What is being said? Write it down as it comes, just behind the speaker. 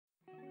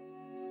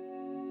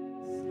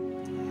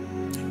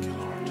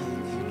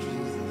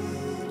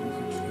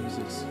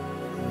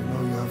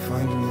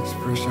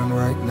expression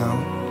right now,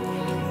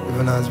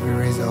 even as we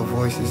raise our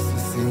voices to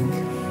sing.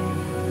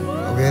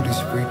 Where the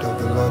Spirit of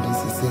the Lord is,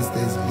 He says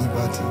there's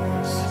liberty.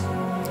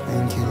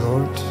 Thank you,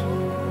 Lord,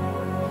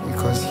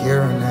 because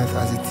here on earth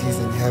as it is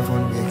in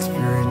heaven, we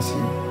experience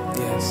You.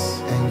 Yes.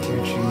 Thank You,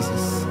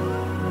 Jesus.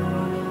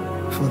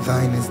 For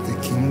Thine is the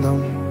kingdom,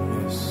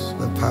 Yes,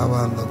 the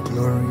power and the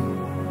glory,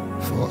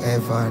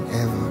 forever and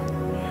ever.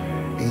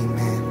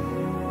 Amen.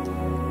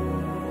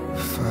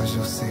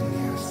 FRASER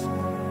seniors.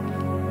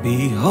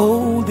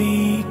 Behold,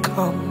 He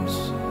comes,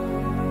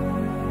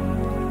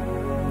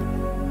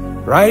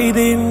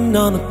 riding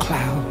on a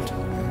cloud,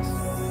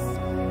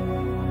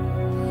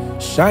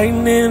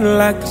 shining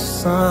like the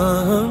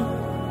sun.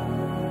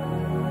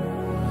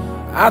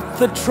 At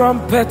the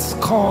trumpet's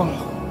call,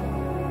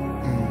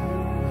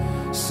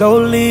 so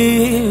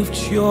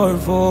lift your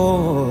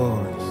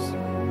voice.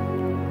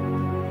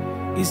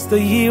 It's the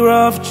year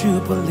of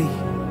Jubilee.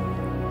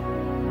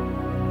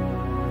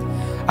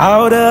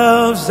 Out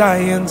of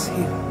Zion's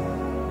hill,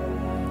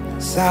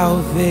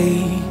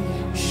 salvation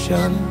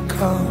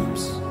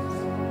comes.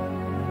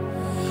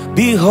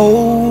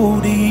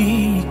 Behold,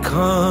 He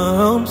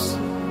comes,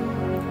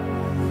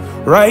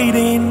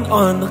 riding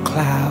on a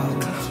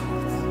cloud,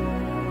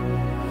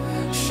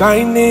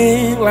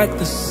 shining like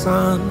the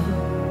sun.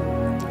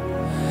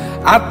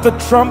 At the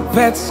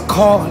trumpet's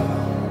call,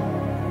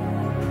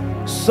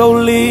 so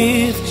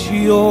lift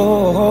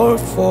your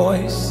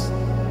voice.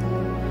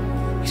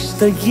 It's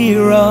the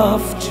year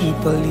of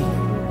Jubilee.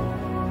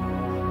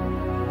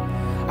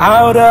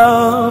 Out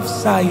of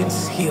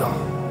Zion's hill,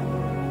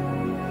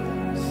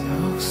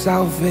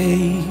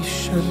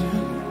 salvation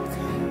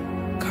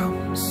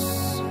comes.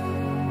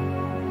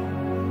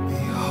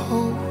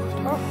 Behold,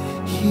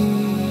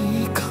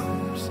 He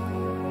comes.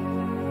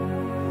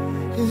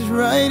 He's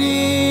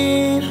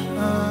riding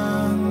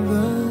on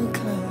the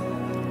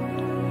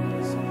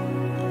clouds.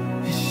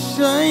 He's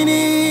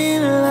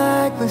shining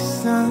like the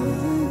sun.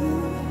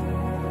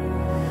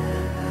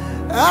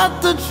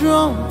 At the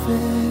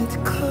trumpet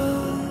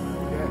call,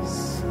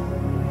 Yes.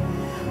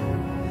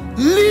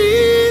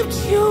 lift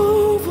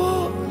your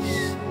voice.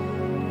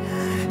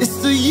 It's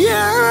the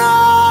year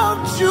of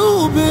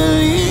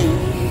Jubilee.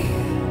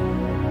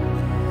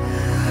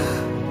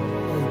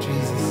 Oh,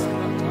 Jesus.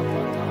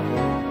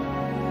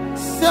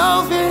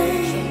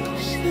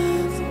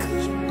 Salvation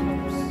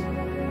comes.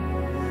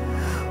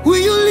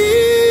 Will you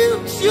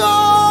lift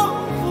your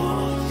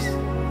voice?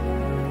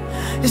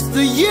 It's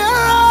the year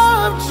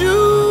of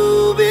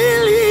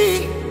Jubilee.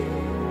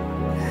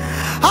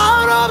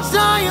 Out of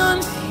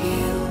Zion's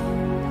hill,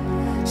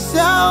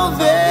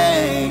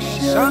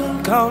 salvation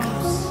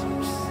comes.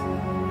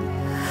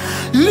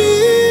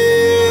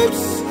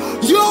 Lift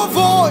your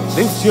voice.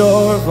 Lift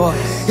your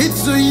voice.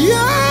 It's the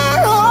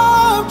year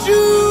of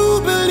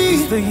Jubilee.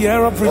 It's the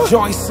year of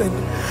rejoicing.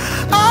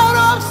 Out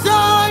of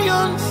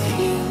Zion's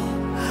hill,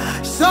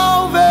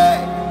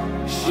 salvation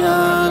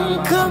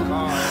come.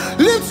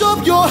 Lift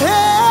up your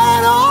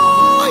head,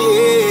 all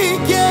ye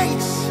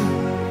gates,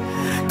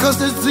 'cause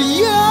it's the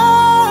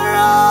year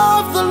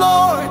of the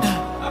Lord.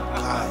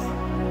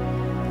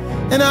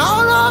 And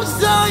out of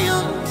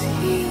Zion's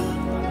hill,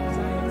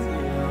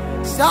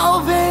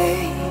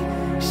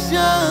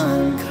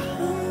 salvation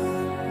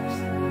comes.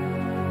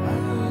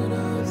 Out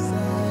of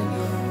Zion,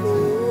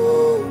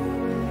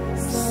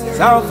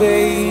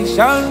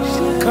 Salvation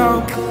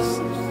comes.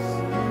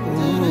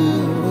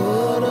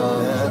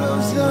 out of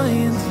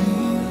Zion's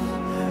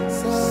hill,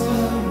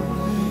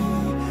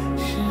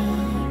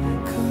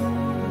 salvation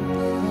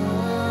comes.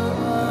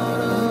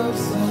 Out of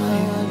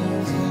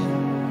Zion's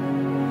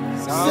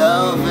hill,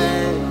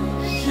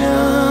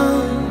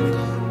 salvation.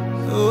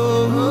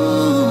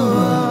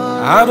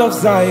 Oh, Out of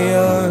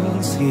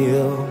Zion's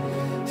hill,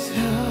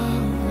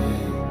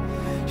 salvation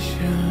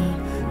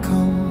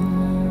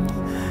come.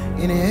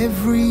 In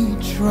every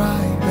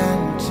tribe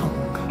and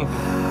tongue,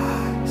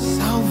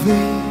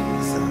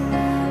 salvation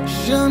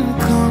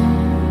come.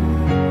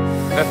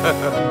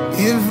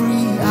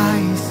 Every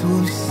eyes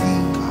will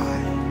see,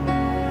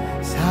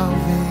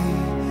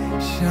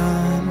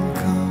 salvation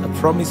come. the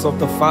promise of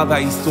the Father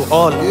is to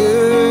all.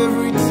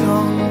 Every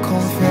tongue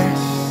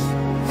confess,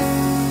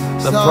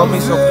 The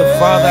promise of the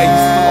Father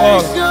is to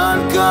all. salvation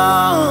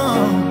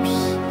comes.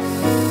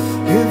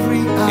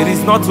 Every It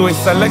is not to a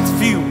select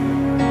few.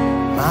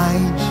 My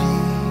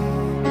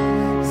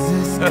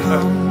Jesus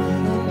come.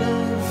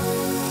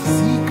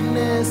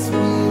 Sickness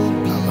will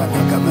be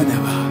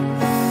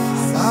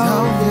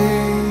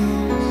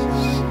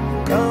salvation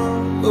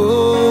come.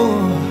 Oh,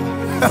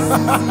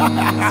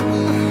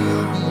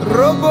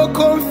 Robo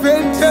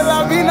confente la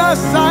vina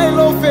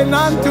silo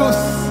fenantus.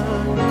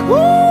 Woo!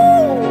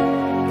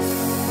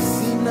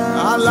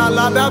 Ala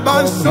la da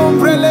ban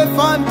sombre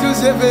levantus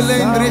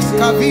evelendris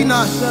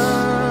cavinas.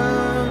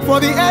 For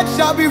the earth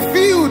shall be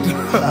filled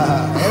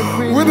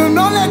with the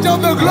knowledge of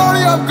the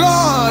glory of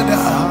God,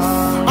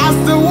 as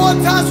the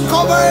waters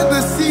cover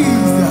the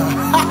seas.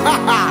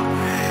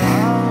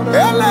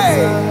 Ele,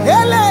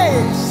 ele,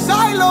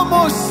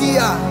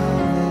 Silomosia.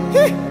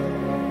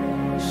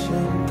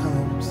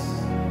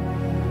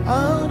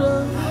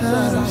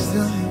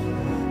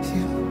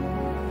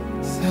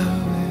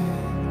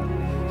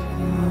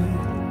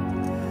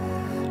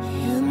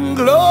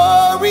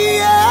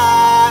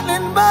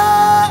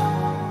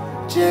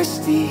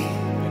 see.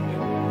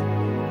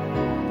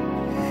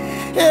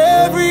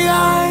 Every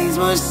eyes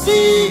will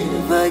see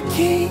the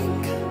King.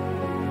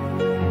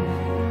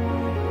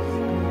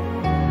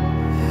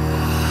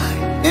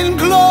 In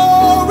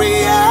glory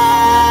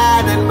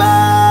and in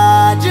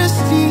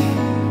majesty.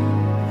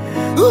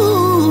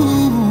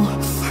 Ooh,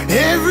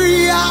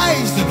 every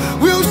eyes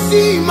will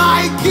see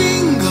my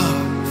King.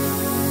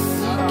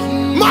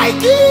 My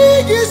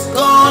King is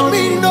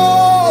coming,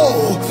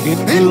 oh,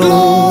 in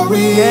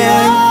glory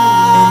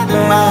and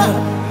in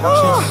majesty.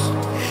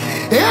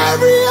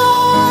 Every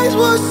eyes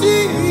will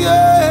see,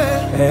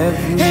 yeah.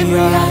 Every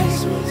eyes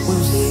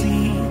will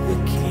see the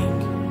King.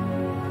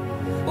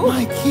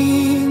 My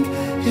King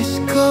is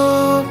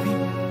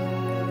coming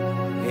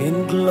in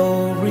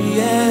glory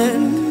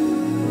and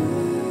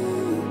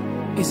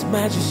His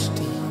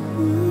majesty.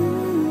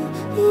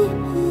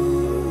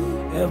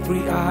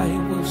 Every eye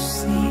will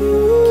see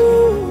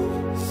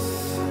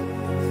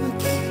the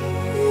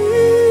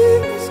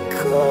King is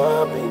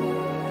coming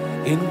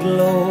in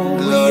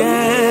glory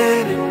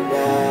and in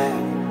majesty.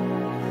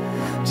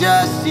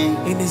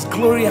 In His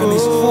glory and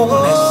His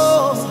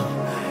fullness,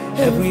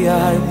 every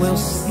eye will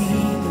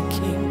see the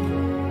King.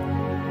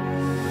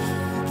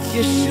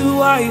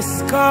 Yeshua is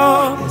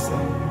coming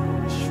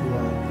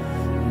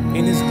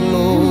in His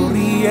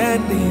glory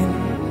and in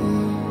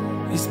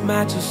His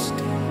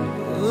majesty.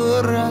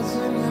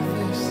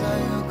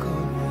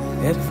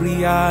 Every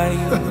eye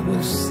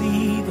will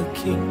see the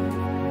King.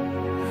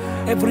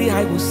 Every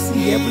eye will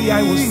see, every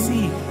eye will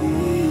see.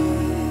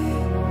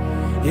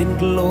 In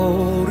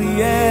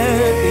glory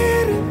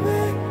and in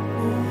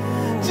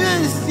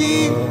majesty.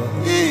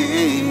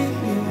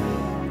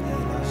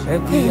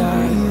 Every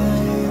eye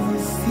will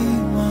see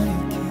my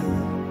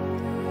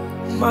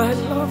King. My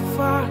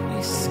lover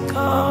is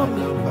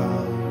coming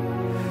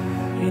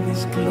in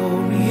His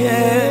glory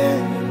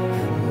and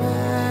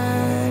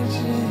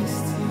majesty.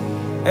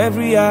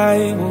 Every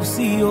eye will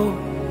see you.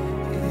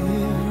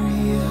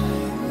 Every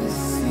eye will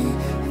see.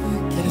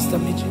 Mr.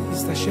 Miji,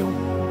 Mr. Shew.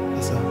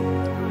 Yes, sir.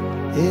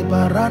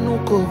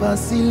 Ebaranuko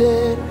vasile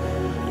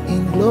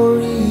in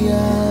glory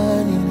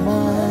and in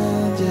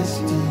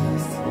majesty.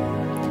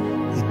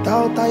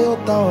 Without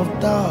iota of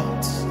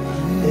doubt,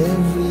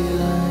 every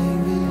eye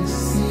will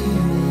see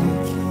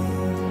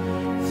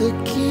the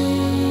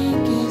King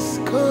is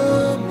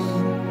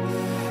coming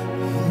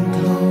in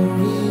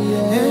glory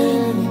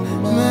and in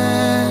majesty.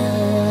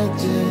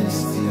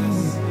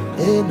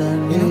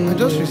 I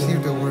just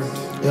received a word.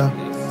 Yeah.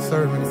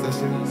 Sorry, Minister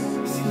Shew.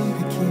 See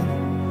the King.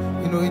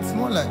 You know, it's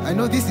more like, I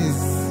know this is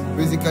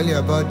basically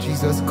about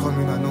Jesus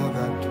coming and all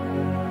that.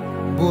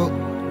 But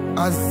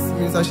as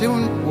Minister Shew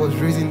was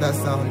raising that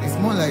sound, it's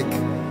more like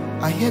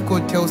I hear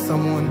God tell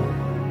someone,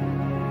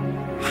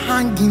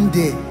 hang in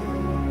there.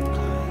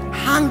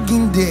 Hang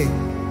in there.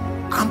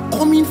 I'm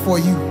coming for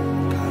you.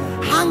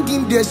 Hang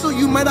in there. So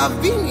you might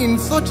have been in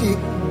such a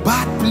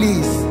bad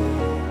place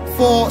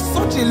for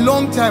such a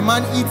long time,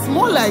 and it's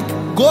more like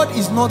God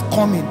is not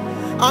coming.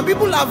 And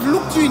people have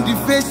looked you in the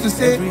face to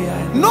say,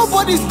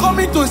 nobody's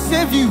coming to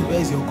save you.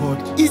 Where is your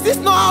God? Is this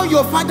not how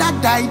your father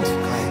died?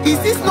 Is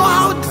this not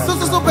how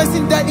so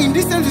person died in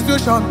this same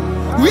situation?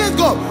 Where's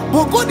God?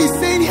 But God is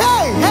saying,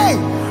 hey,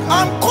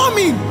 I'm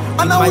coming.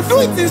 And I will do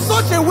it in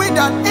such a way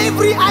that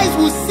every eyes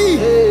will see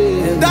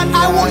that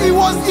it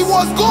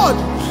was God.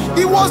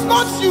 It was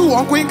not you,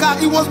 Uncle Yinka.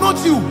 It was not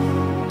you.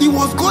 It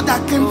was God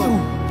that came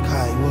through.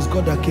 It was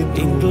God that came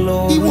through. In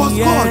glory it was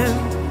God.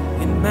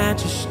 and in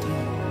majesty.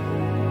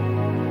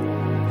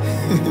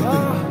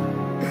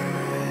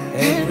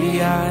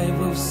 Every eye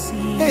will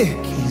see.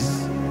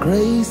 His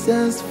grace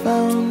has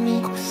found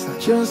me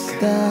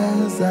just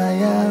as I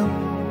am,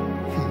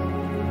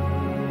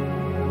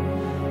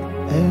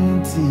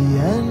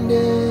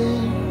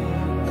 empty-handed,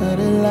 but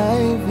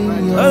alive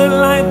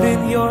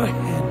in your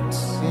hands.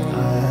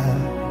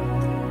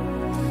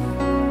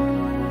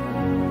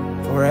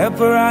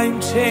 Forever I'm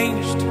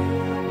changed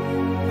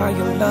by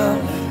your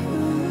love.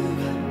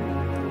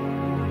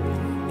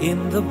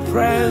 In the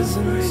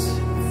presence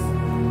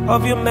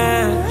of your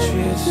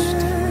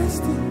majesty.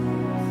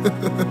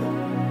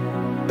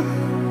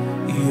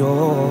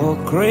 Your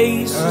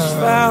grace has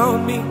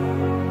found me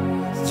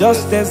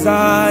just as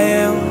I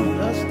am,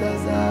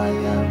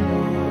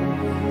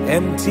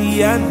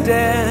 empty and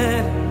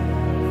dead,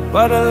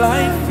 but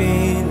alive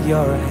in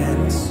your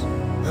hands.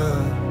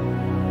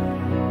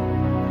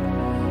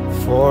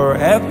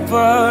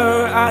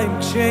 Forever I'm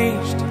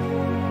changed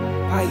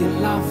by your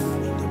love.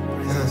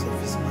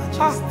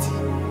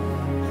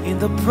 In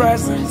the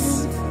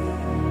presence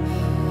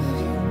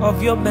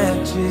of your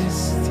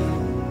majesty.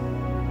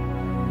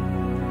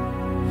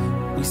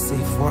 We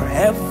say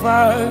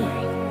forever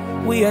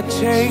we are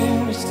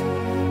changed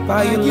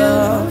by your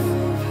love.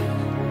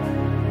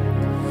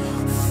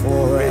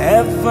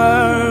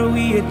 Forever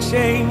we are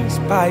changed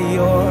by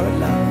your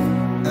love.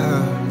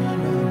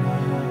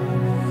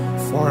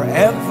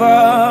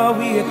 Forever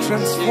we are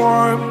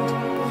transformed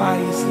by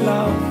his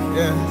love.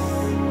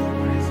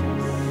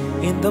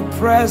 In the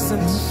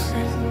presence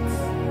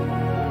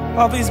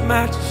of his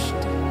majesty.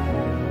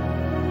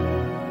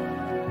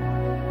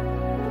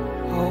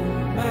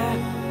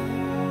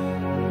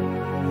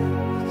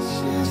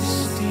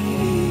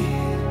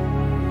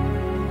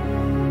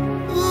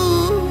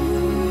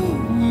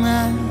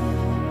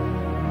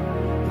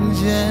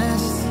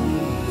 Majesty.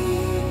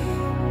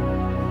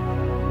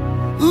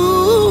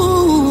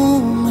 Ooh,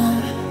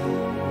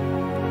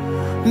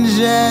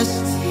 Majesty.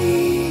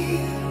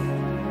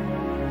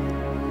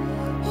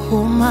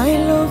 Oh, my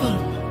lover,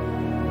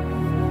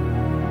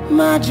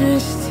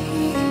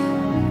 Majesty.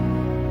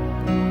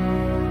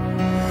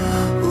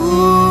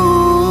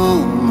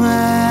 Ooh,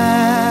 Majesty.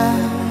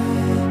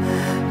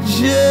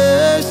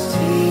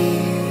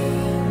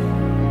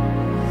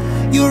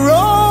 Your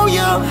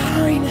Royal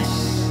Highness,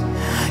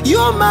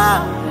 Your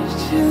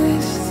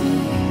Majesty.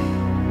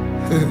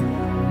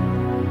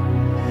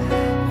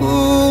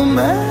 Oh,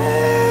 Majesty.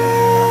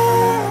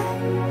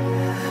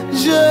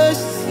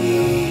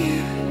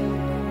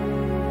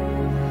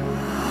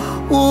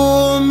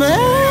 Oh,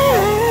 Majesty.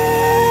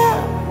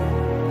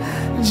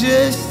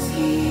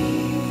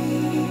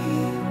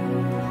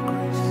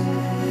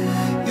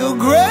 Your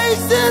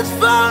grace has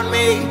found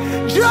me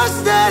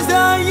just as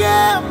I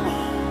am,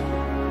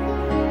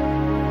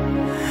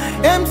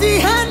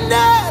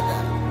 empty-handed,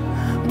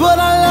 but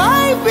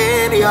alive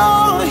in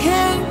your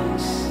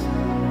hands.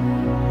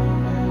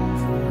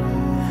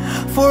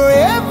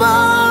 Forever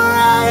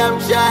I am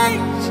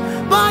changed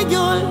by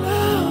your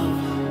love.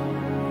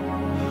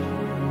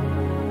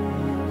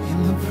 In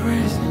the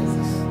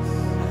presence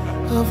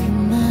of your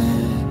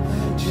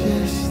majesty.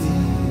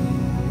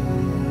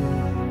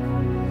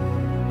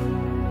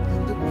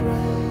 In the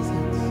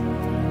presence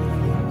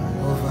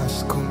of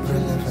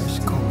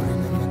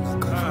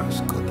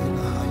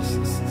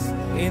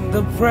in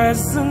the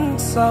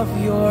presence of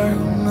your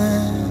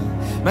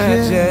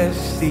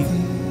majesty.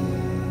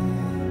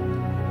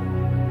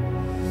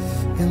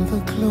 In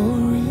the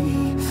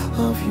glory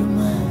of your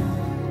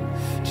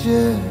majesty.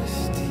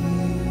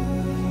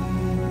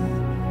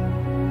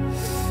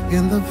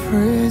 In the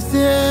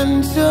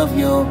presence of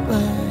your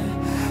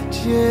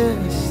majesty.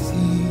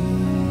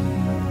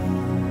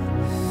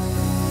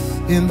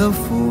 In the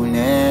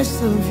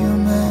fullness of your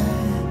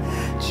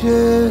majesty.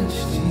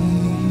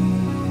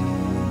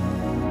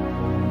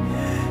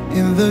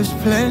 In the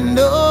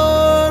splendor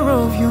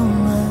of your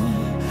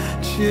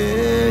majesty.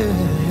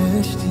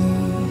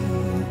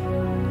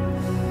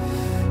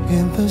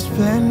 In the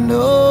splendor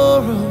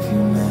of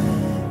your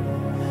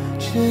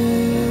majesty.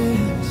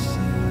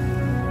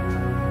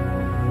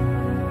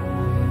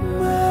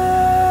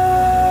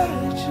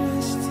 Majesty.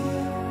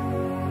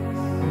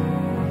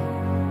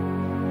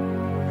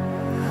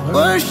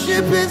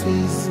 Worship is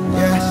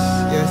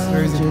yes,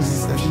 there is a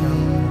session.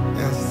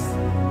 Yes.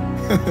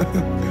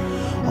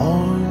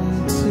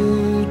 Unto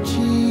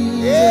Jesus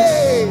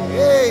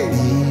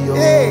be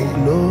all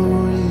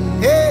glory,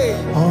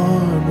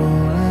 honor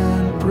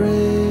and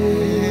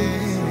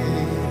praise.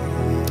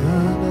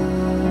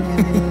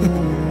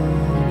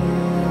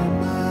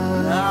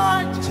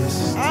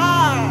 Majesty,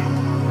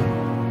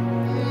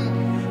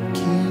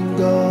 King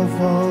of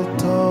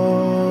authority,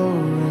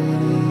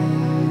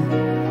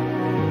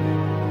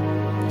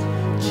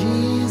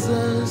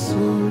 Jesus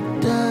who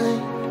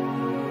died,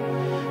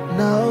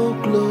 now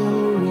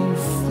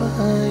glorified,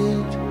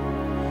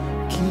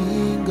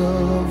 King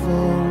of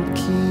all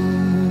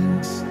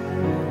kings.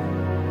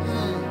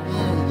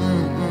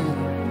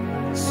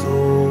 So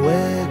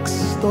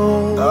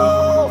extol,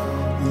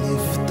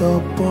 lift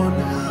up on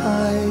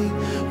high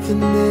the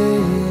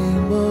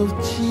name of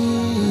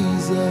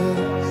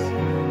Jesus.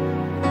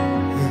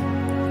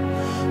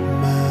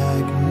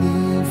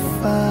 Magnify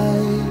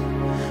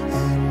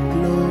and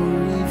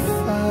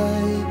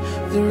glorify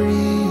the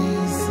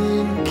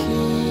risen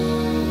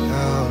King.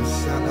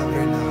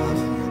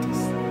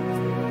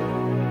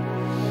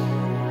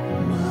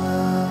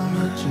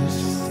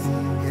 Majesty.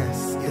 Yes.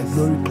 The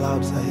glory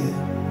clouds are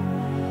here.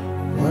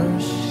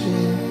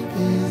 Worship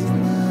His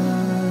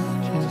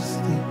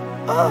majesty.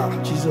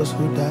 Jesus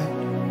who died.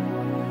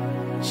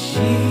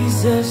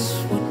 Jesus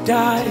who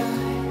died,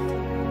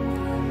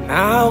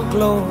 now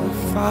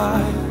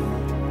glorified.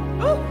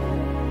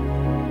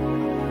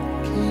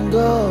 King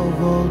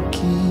of all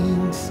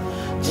kings.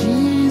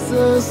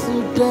 Jesus who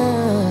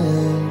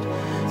died.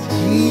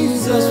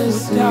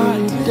 Jesus who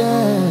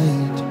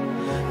died.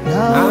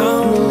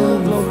 Now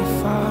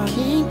glorified.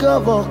 King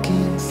of all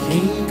kings.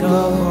 King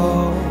of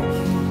all.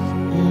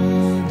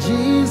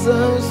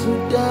 Jesus who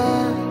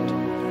died.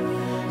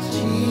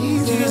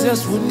 Jesus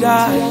who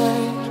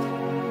died,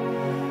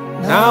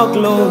 now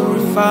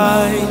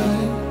glorified.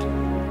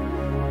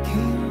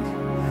 King,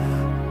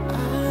 I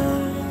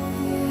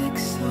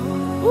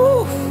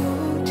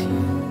exalt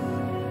you.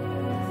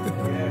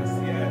 Yes.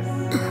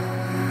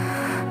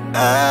 I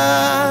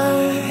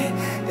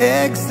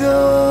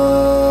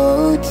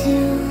exalt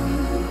you.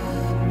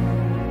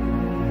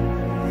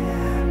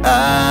 I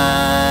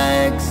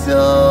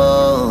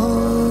exalt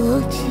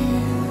you.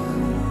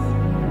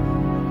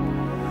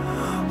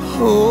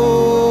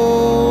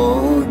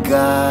 Oh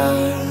God.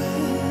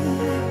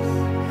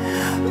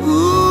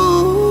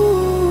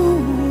 Ooh,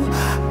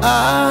 I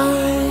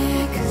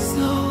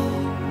exalt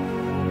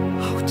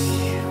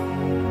you.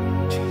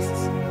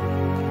 Jesus.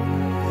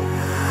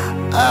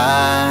 I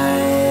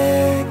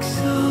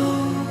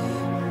exalt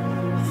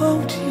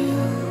you.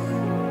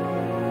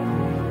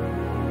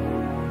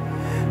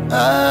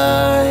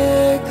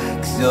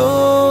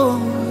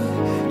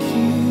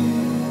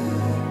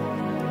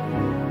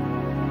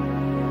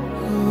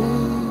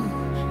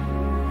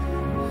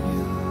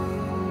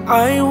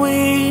 I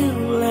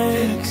will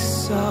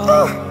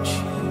exalt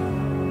you.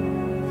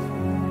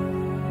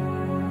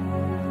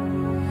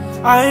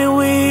 I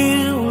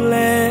will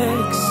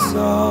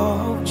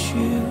exalt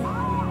you.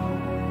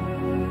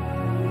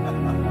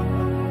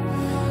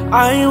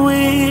 I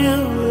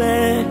will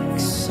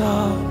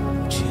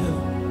exalt you.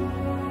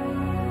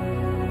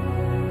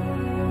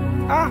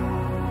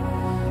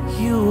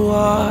 You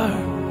are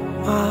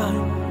my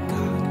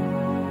God.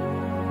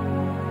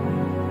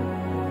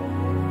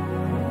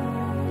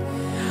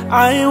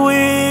 I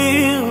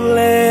will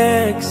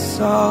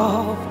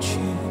exalt you.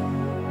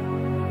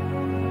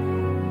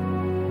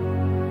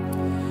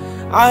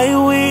 I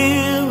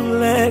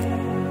will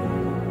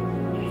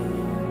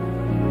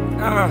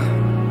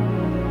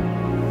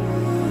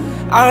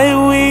I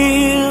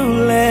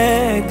will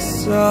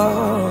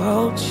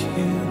exalt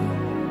you.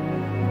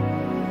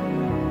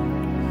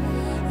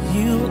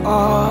 You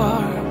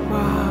are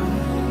my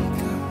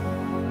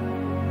God.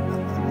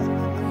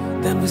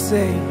 Then we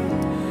say,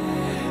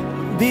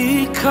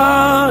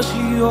 because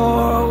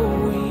you're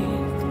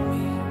with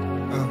me.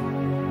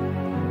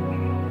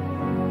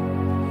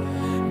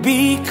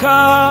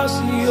 Because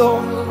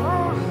you're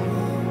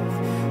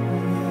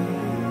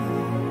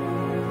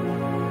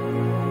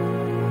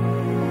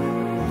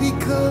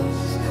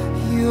because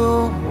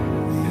you're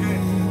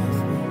with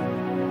me.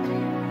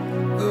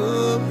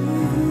 Oh,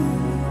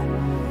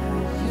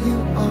 you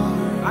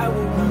are. I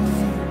will not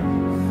fear.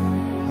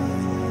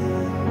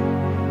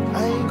 I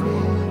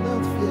will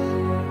not fear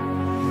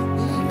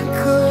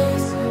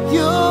because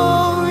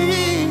you're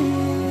with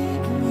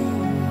me.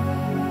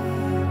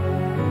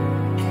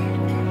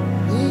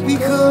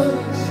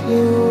 Because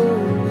you're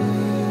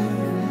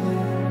with me.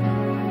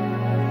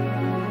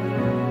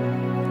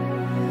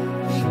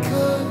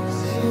 Because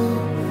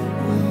you're with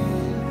me.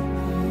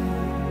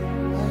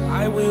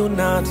 I will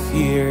not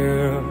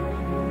fear.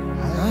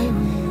 I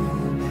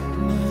will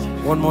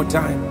not. One more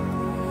time.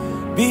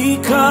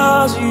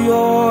 Because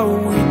you're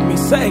with me.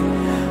 Say,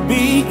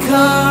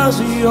 because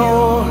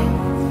you're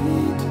with me.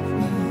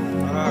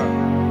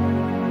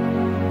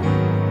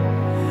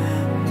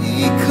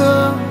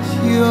 Because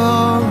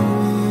you're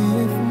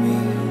with me.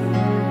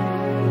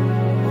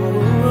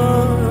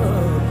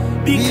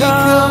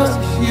 Because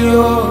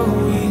you're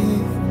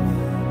with me.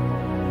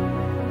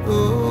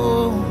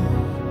 Oh,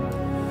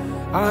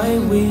 I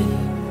will.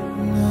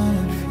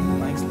 not feel.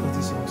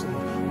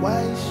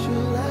 Why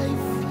should I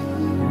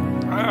feel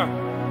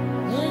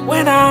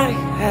When I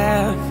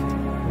have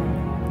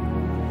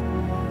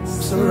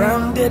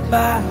surrounded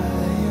by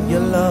your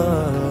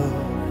love,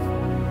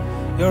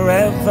 your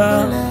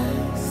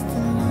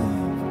everlasting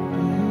love?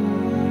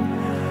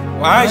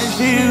 Why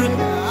should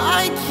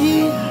I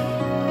keep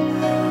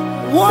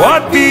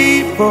what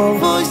people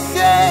people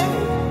say?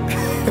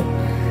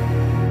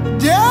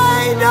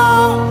 They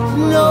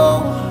don't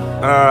know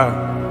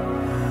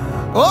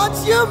what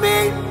you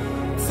mean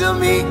to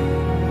me.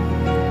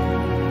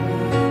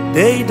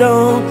 they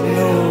don't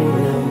know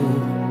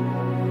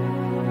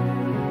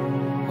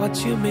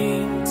what you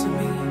mean to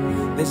me?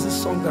 There's a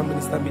song that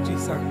Minister Miji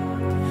sang.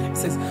 It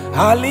says,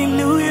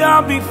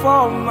 hallelujah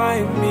before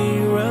my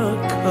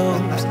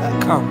miracles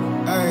come.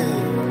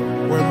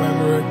 When my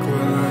miracle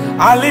arrives.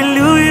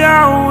 Hallelujah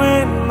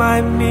when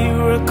my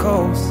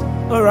miracles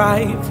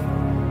arrive.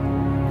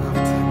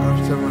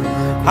 After my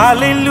miracle.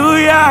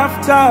 Hallelujah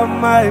after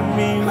my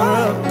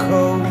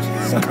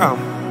miracles come.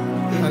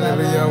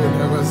 Hallelujah will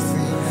never cease.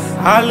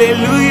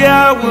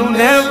 Hallelujah will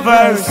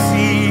never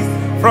cease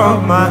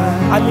from my.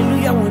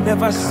 Hallelujah will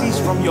never cease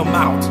from your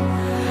mouth.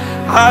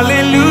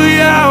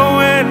 Hallelujah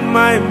when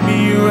my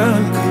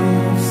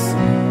miracles.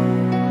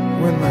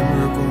 When my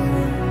miracle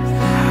arrives.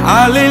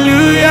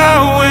 Hallelujah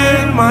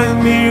when my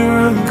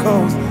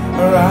miracles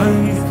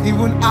arise.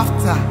 Even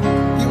after.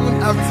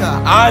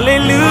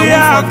 Hallelujah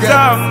I won't forget.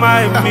 after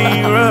my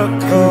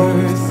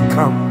miracles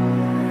come.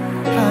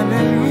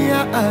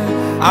 Hallelujah.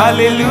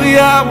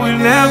 Hallelujah will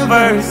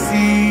never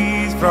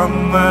cease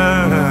from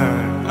my.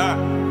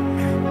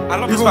 I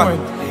love this one.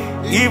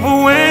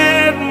 Even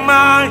when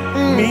my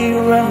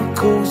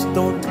miracles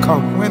don't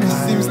come. When it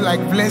seems like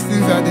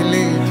blessings are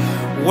delayed.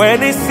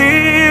 When it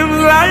seems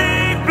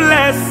like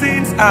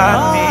blessings are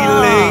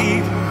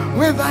delayed.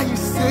 Whether you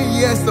say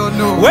yes or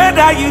no.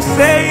 Whether you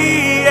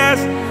say yes,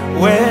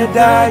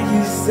 whether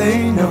you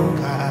say no.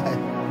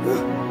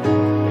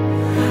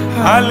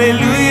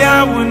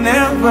 Hallelujah will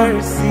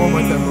never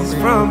cease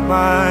from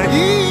my.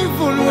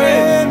 Even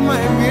when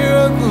my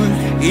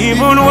miracles.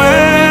 Even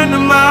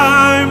when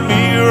my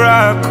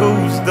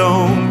miracles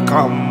don't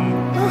come.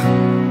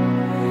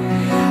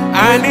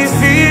 And it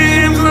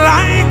seems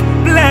like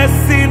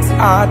blessings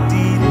are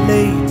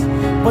delayed.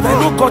 But I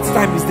know God's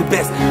time is the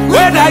best.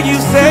 Whether you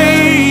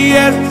say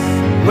yes,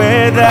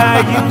 whether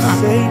you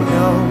say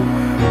no.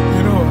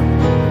 You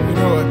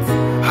know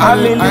what?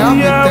 Hallelujah I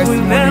have a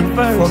will never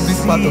testimony from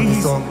this part of the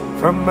cease song.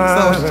 from my.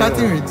 So I was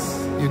chatting with,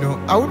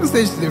 I wouldn't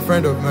say she's a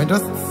friend of mine,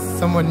 just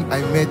someone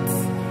I met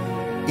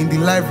in the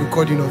live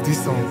recording of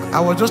this song. I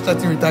was just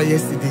chatting with her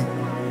yesterday.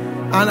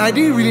 And I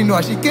didn't really know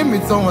her. She came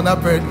with someone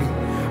apparently.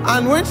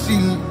 And when she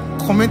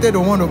commented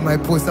on one of my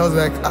posts, I was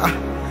like, ah.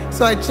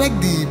 So I checked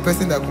the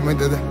person that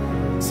commented.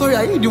 Sorry,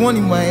 are you the one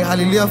in my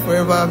Hallelujah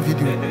Forever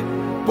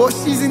video? But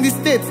she's in the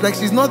States, like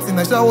she's not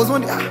in. So I was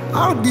wondering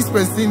how this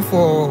person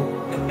for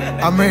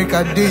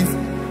America did.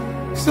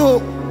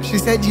 So she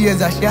said yes,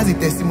 that she has a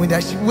testimony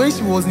that when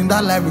she was in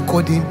that live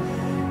recording,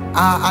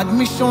 her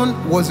admission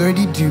was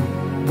already due,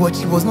 but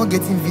she was not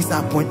getting visa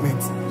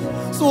appointment.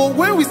 So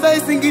when we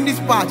started singing this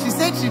part, she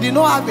said she did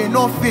not have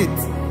enough faith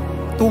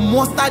to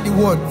muster the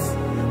words,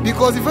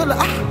 because it felt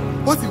like,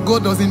 what if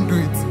God doesn't do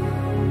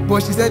it?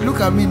 But she said, look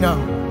at me now.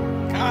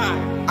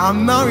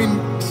 I'm now in,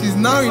 she's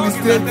now in the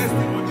States.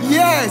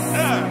 Yes.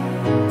 Yeah.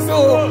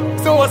 So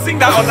we'll sing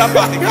that other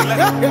part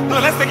again.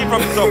 Let's take it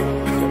from the top.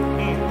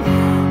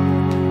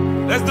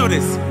 Let's do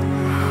this.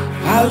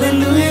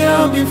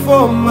 Hallelujah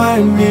before my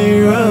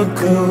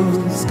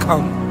miracles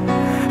come.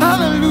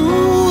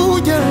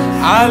 hallelujah.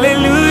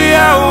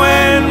 Hallelujah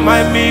when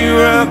my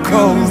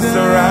miracles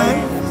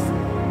arrive.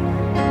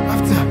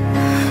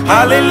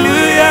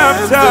 Hallelujah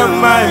after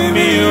my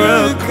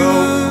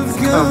miracles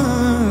come.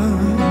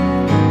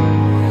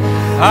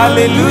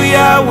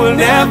 Hallelujah will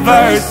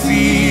never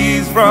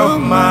cease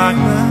from my.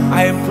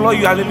 I implore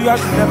you, hallelujah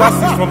should never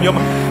cease from your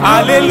mouth.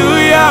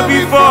 Hallelujah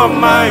before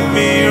my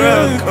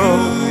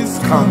miracles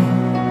come.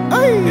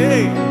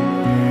 Hey.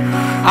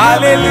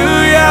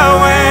 Hallelujah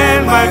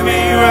when my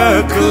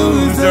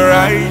miracles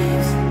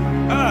arise.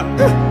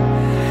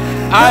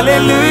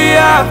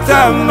 Hallelujah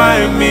after my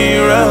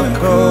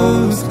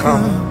miracles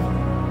come.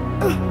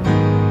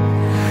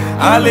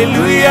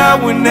 Hallelujah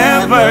will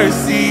never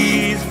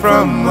cease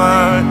from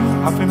my.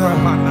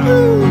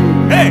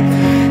 Hey,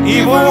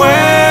 even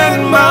when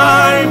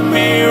my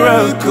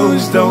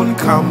miracles don't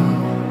come,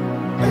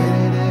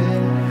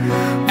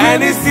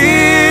 and it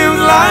seems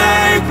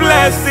like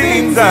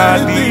blessings are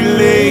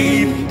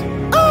delayed,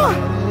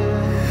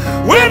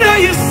 whether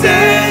you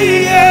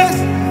say yes,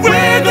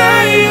 whether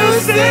you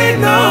say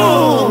no,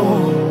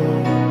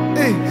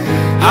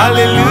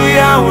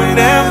 hallelujah will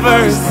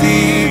never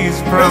cease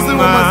from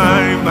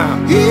my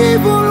mouth.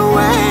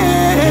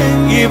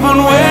 Even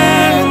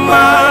when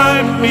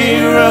my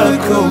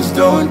miracles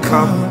don't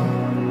come,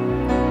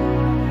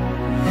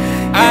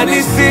 and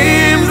it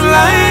seems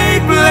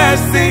like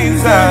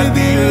blessings are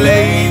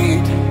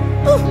delayed,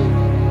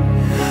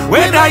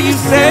 whether you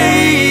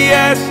say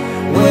yes,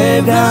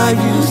 whether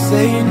you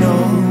say no,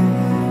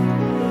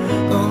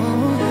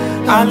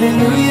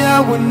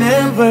 hallelujah will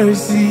never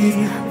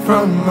cease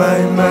from my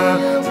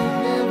mouth.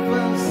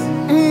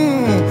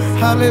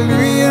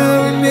 Hallelujah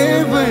will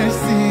never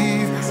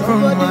cease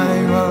from my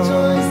mouth.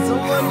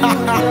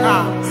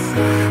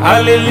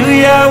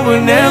 Hallelujah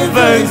will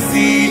never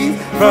cease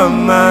from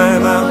my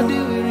mouth.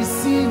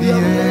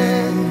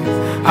 Yes.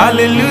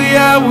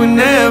 Hallelujah will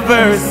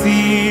never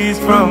cease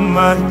from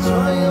my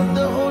Joy of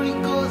the Holy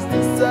Ghost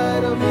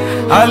inside of me.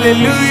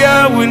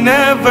 Hallelujah will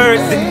never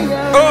cease.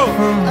 Oh,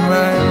 From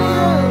my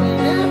mouth.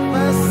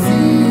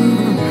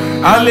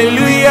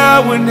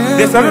 hallelujah will never.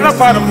 There's another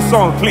part of the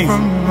song, please.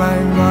 From my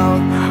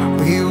mouth,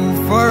 we will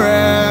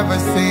forever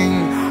sing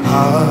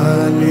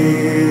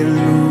hallelujah.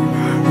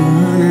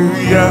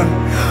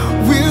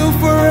 We'll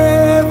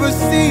forever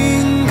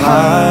sing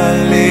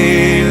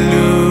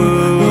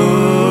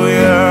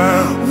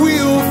Hallelujah.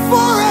 We'll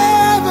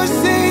forever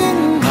sing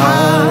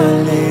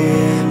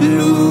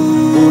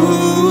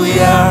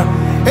Hallelujah.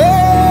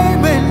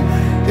 Amen.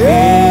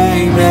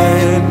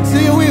 Amen. To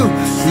your will.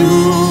 To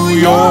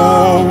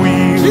your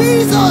will.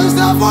 Jesus,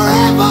 I'll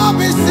forever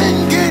be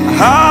singing.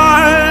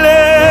 Hallelujah.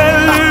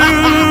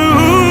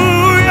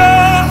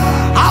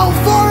 I'll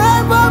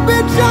forever be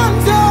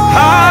chanting.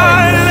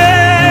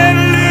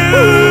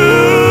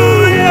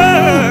 Hallelujah.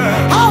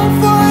 I'll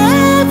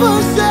forever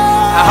say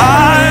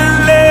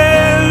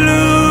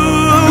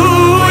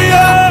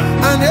Hallelujah.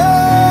 and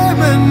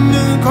amen.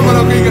 Come on,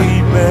 okay.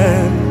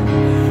 Amen.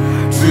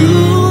 To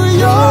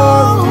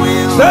your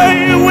will. Say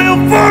we'll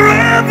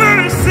forever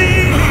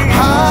sing.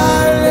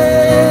 Hallelujah.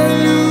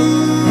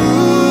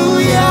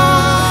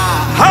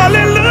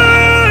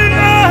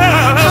 Hallelujah.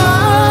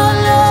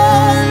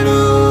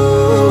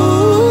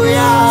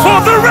 Hallelujah. For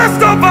the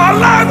rest of our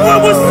life we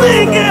will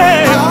sing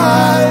it.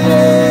 Hallelujah.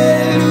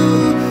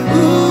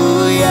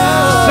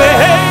 Say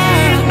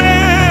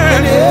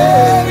amen.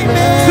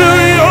 Amen. To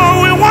your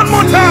will. One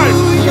more time. To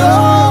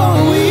your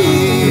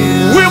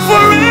will. We'll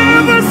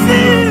forever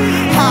sing.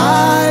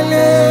 Hallelujah.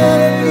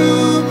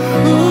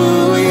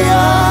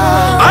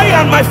 I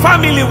and my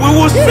family, we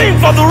will sing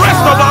for the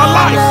rest of our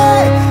lives.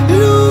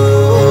 Hallelujah.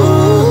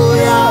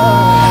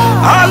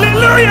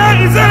 Hallelujah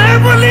is a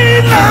heavenly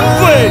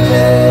language.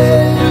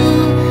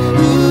 Hallelujah.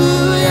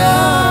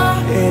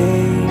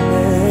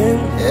 Amen.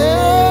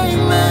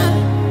 Amen.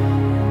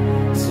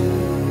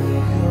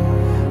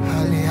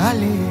 Halle,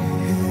 halle.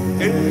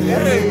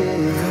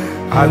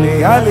 Ale,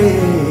 ale.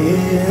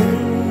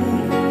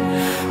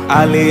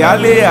 Ale,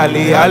 ale,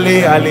 ale, ale,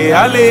 ale,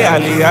 ale,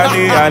 ale,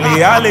 ale,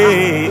 ale,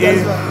 ale.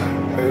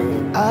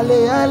 Ale,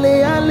 ale,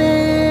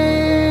 hallelujah.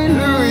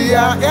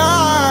 Hallelujah. Yes.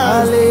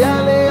 Ale,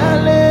 ale,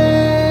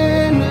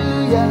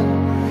 hallelujah.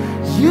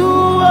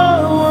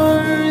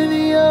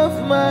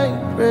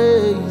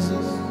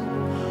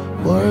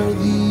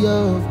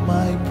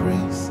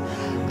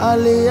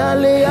 Hallelujah.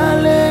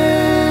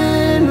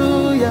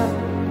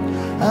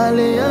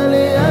 Hallelujah.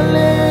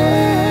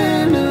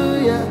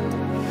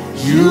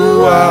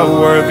 You are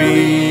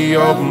worthy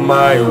of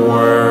my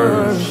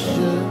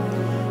worship,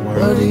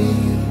 worthy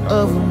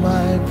of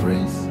my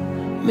praise.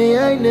 May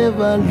I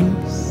never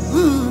lose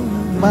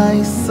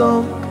my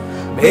song.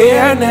 may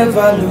I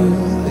never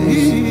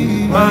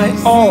lose my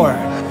all.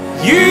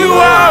 You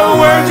are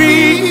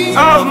worthy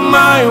of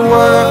my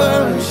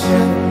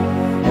worship,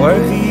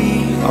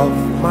 worthy of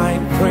my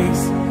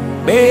praise.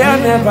 May I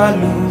never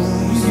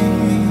lose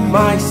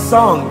my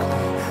song.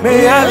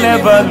 May I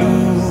never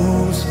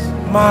lose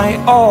my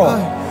all.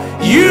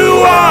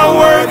 You are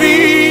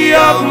worthy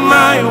of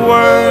my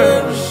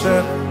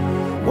worship,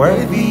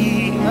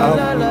 worthy of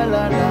la la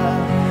la la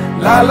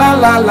la la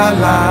la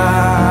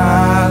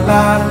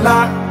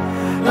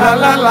la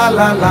la la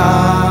la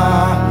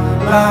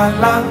la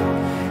la.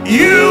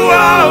 You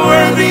are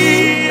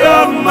worthy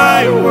of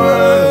my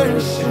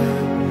worship,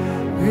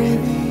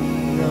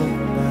 worthy of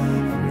my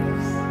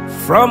praise.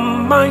 From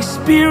my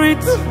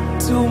spirit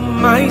to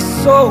my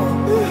soul,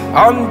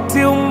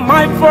 until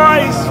my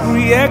voice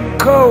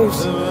re-echoes.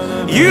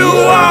 You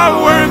are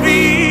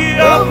worthy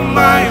of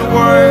my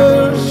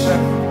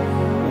worship,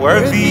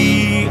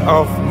 worthy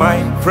of my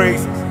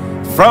praise.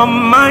 From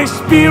my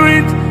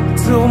spirit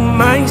to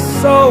my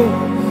soul,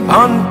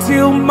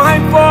 until my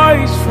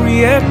voice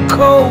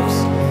re-echoes.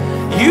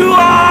 You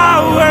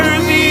are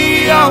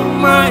worthy of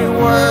my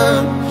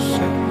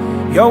worship,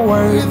 you're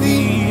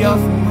worthy of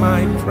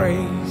my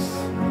praise.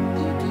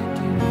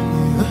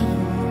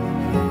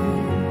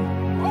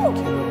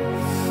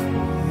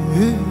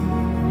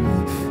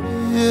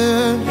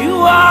 You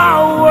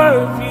are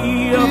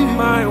worthy of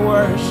my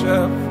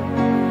worship,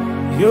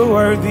 you're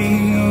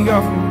worthy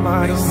of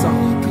my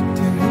song.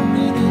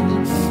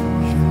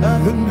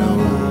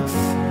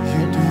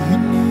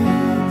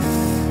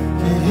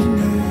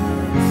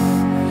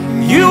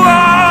 You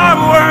are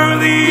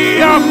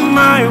worthy of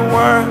my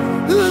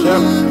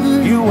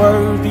worship, you're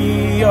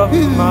worthy of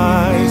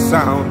my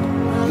sound.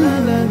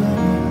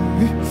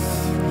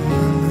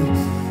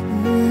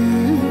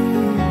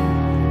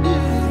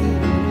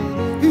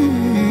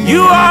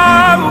 You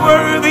are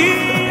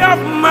worthy of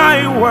my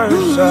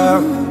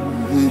worship,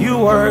 you're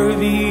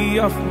worthy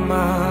of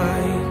my.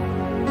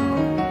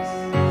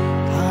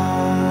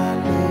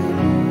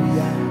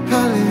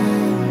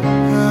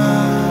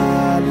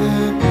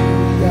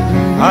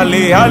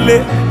 Ale,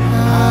 ale,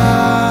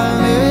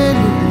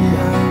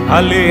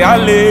 ale, ale, ale,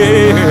 ale,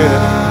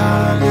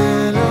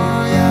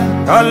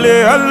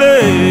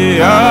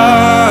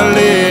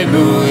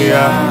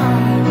 hallelujah,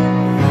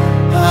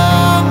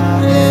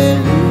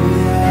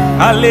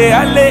 ale,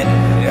 ale,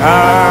 hallelujah, hallelujah,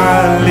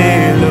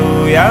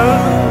 hallelujah.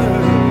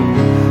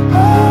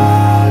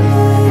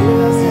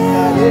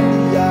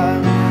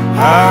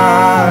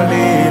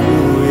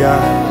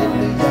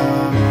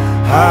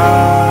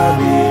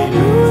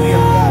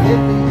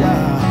 Hallelujah,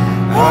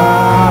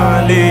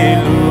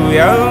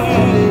 hallelujah,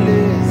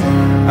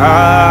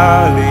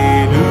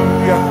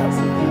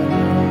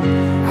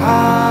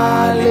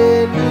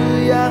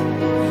 Hallelujah.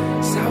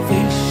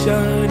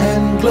 salvation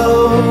And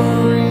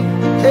glory,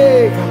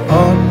 hey,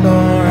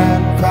 honor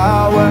and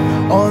power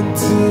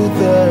unto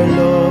the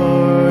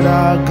Lord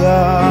our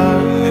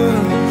God.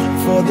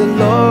 For the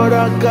Lord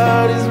our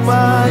God is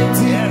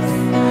mighty,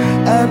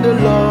 and the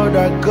Lord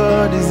our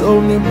God is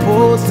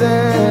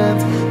omnipotent.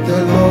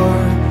 The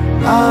Lord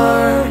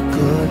our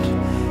God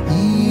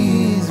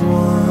is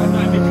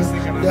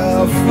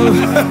wonderful.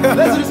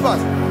 Let's do this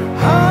fast.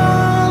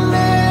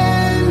 Hallelujah,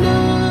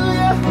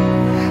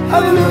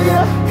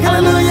 hallelujah,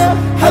 hallelujah,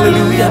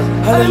 hallelujah,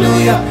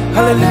 hallelujah, hallelujah,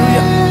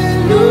 hallelujah.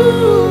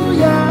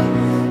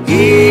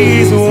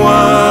 is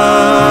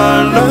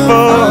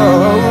wonderful.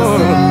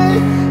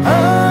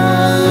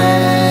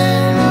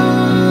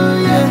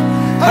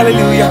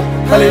 Hallelujah,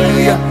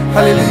 Hallelujah,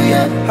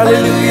 hallelujah,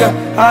 hallelujah,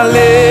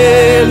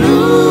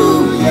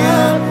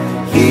 hallelujah.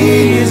 He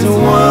is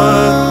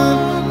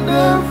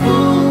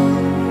wonderful.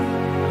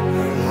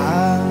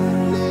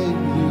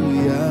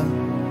 hallelujah,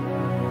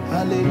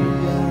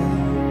 hallelujah,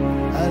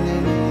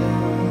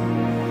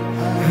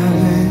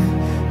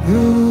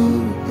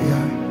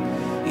 hallelujah,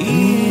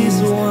 He is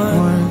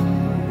wonderful.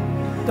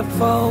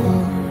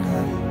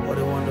 What a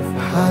wonderful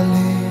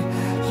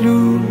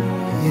Hallelujah.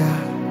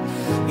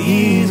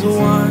 He is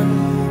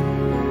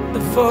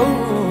wonderful.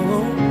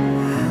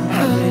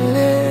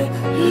 hallelujah.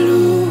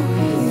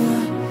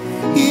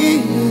 He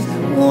is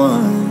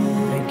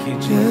wonderful. Thank you,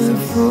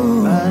 Jesus.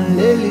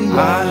 Hallelujah.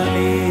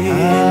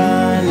 Hallelujah.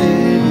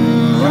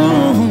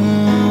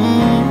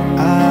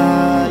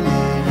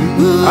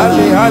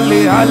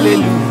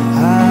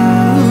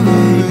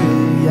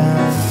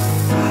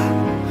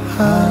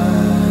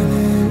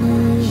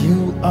 Hallelujah.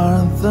 You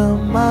are the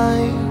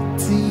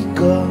mighty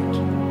God,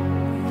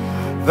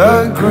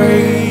 The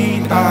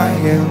great I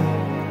am.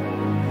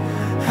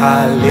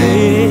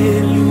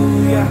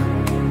 Hallelujah.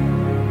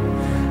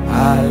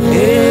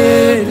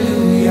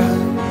 Hallelujah.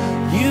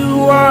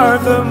 You are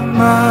the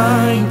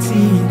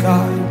mighty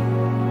God,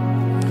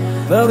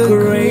 the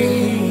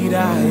great I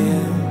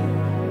am.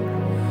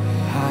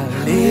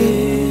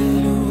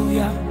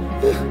 Hallelujah.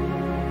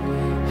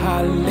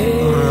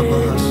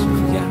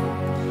 Hallelujah.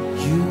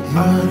 You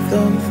are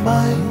the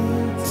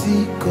mighty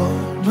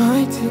God,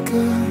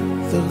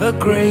 The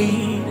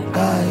great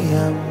I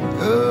am.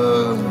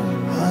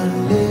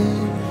 Hallelujah.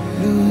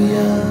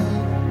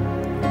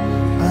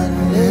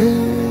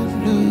 Hallelujah.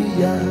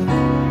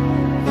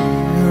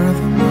 You're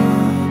the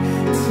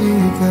mighty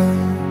God,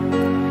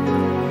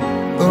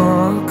 the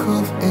rock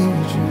of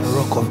ages. The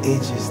rock of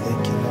ages,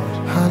 thank you, Lord.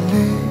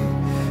 Hallelujah.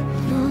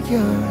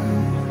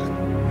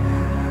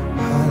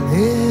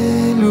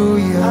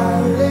 Hallelujah.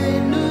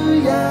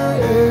 Hallelujah.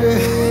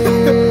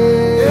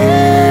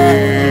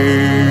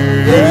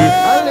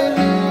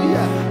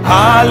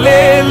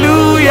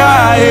 Hallelujah.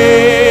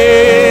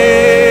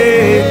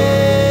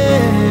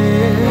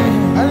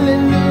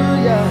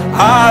 Hallelujah.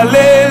 Hallelujah.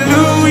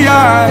 Hallelujah.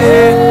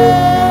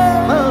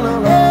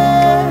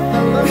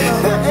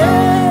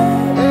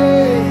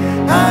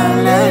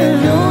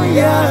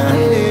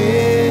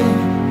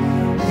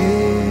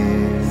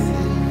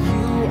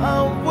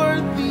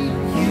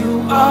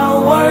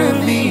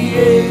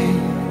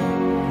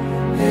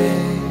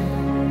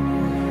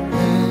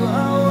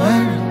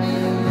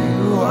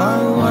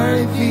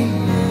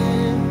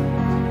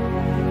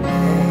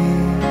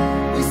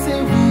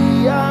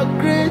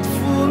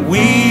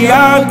 We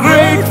are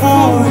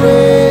grateful.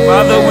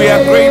 Father, we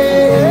are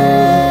grateful.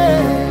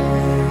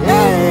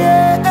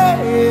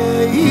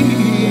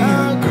 We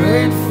are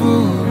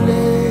grateful.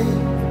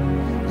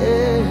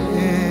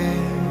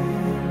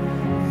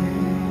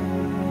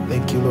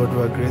 Thank you, Lord.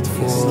 We are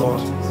grateful. Yes,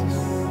 Lord.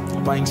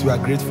 Banks, we are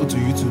grateful to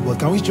you too. But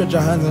can we stretch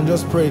our hands and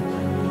just pray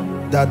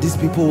that these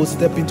people will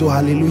step into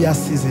hallelujah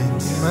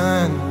seasons?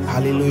 Amen.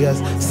 Hallelujah.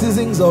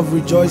 Seasons of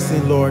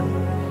rejoicing, Lord.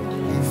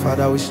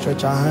 Father, we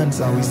stretch our hands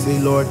and we say,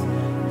 Lord,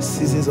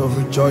 seasons of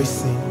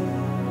rejoicing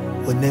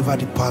will never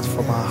depart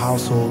from our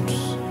households.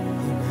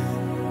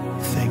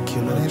 Thank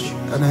you, Lord.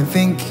 And I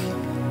think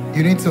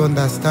you need to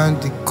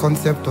understand the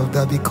concept of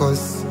that,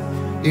 because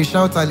they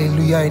shout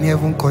hallelujah in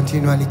heaven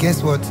continually.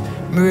 Guess what?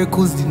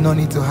 Miracles did not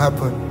need to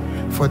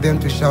happen for them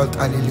to shout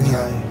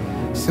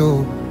hallelujah.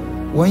 So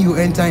when you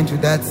enter into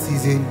that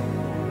season,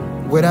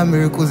 whether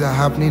miracles are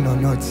happening or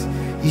not,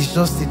 it's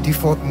just the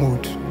default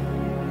mode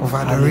of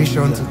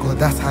adoration to God.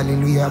 That's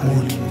hallelujah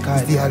mode.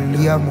 It's the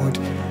hallelujah mode.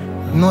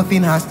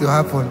 Nothing has to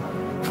happen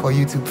for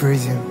you to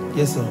praise Him.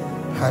 Yes, sir.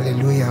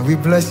 Hallelujah. We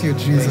bless you,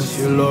 Jesus.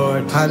 Thank you,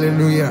 Lord.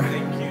 Hallelujah.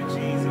 Thank you,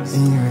 Jesus.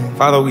 Amen.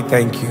 Father, we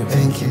thank you.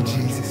 Thank you,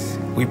 Jesus.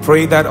 We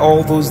pray that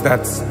all those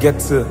that get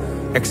to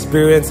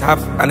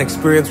have an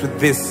experience with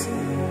this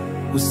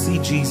will see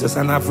Jesus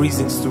and have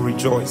reasons to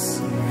rejoice.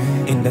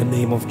 Amen. In the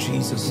name of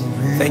Jesus.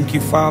 Amen. Thank you,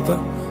 Father,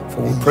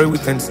 for we pray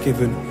with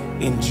thanksgiving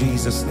in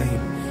Jesus' name.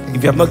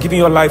 If you have not given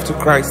your life to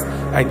Christ,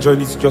 I enjoin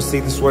you to just say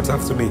these words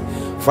after me.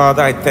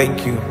 Father, I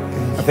thank you.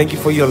 I thank you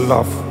for your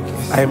love.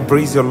 I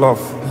embrace your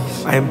love.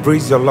 I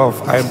embrace your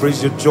love. I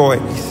embrace your joy.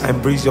 I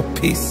embrace your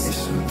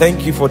peace.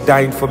 Thank you for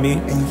dying for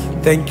me.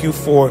 Thank you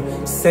for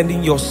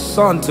sending your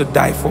Son to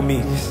die for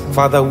me.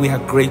 Father, we are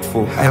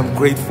grateful. I am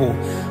grateful.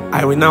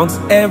 I renounce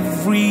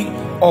every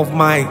of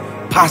my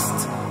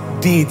past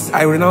deeds.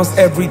 I renounce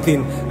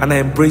everything and I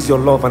embrace your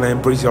love and I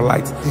embrace your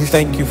light.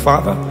 Thank you,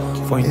 Father.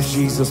 For in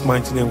Jesus'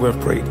 mighty name we have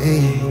prayed.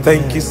 Amen.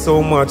 Thank you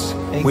so much.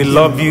 We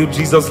love you.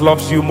 Jesus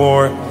loves you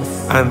more.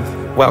 And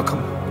welcome.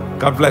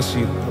 God bless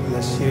you. God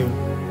bless you.